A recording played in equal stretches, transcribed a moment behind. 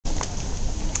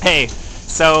Hey,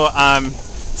 so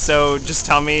just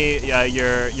tell me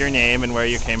your name and where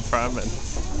you came from.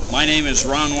 And My name is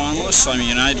Ron Wanless. I'm a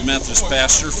United Methodist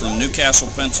pastor from Newcastle,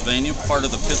 Pennsylvania, part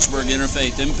of the Pittsburgh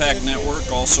Interfaith Impact Network,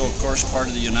 also, of course, part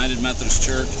of the United Methodist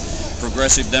Church,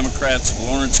 Progressive Democrats of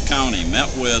Lawrence County. Met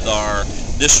with our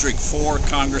District 4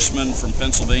 Congressman from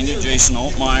Pennsylvania, Jason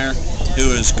Altmeyer,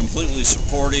 who is completely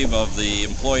supportive of the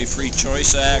Employee Free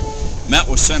Choice Act. Met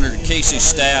with Senator Casey's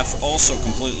staff, also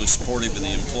completely supportive of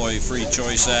the Employee Free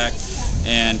Choice Act.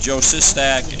 And Joe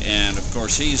Sistak, and of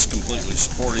course he's completely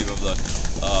supportive of the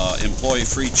Employee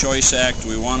Free Choice Act.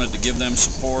 We wanted to give them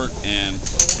support and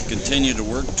to continue to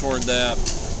work toward that,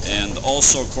 and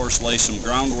also, of course, lay some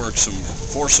groundwork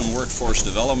for some workforce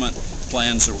development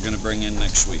plans that we're going to bring in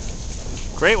next week.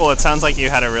 great. Well, it sounds like you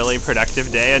had a really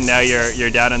productive day, and now you're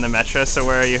down in the metro. So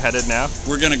where are you headed now?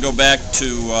 We're going to go back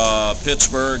to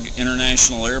Pittsburgh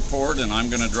International Airport, and I'm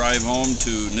going to drive home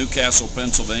to Newcastle,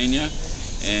 Pennsylvania,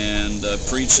 and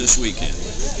preach this weekend.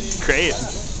 Great.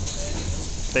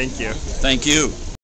 Thank you. Thank you.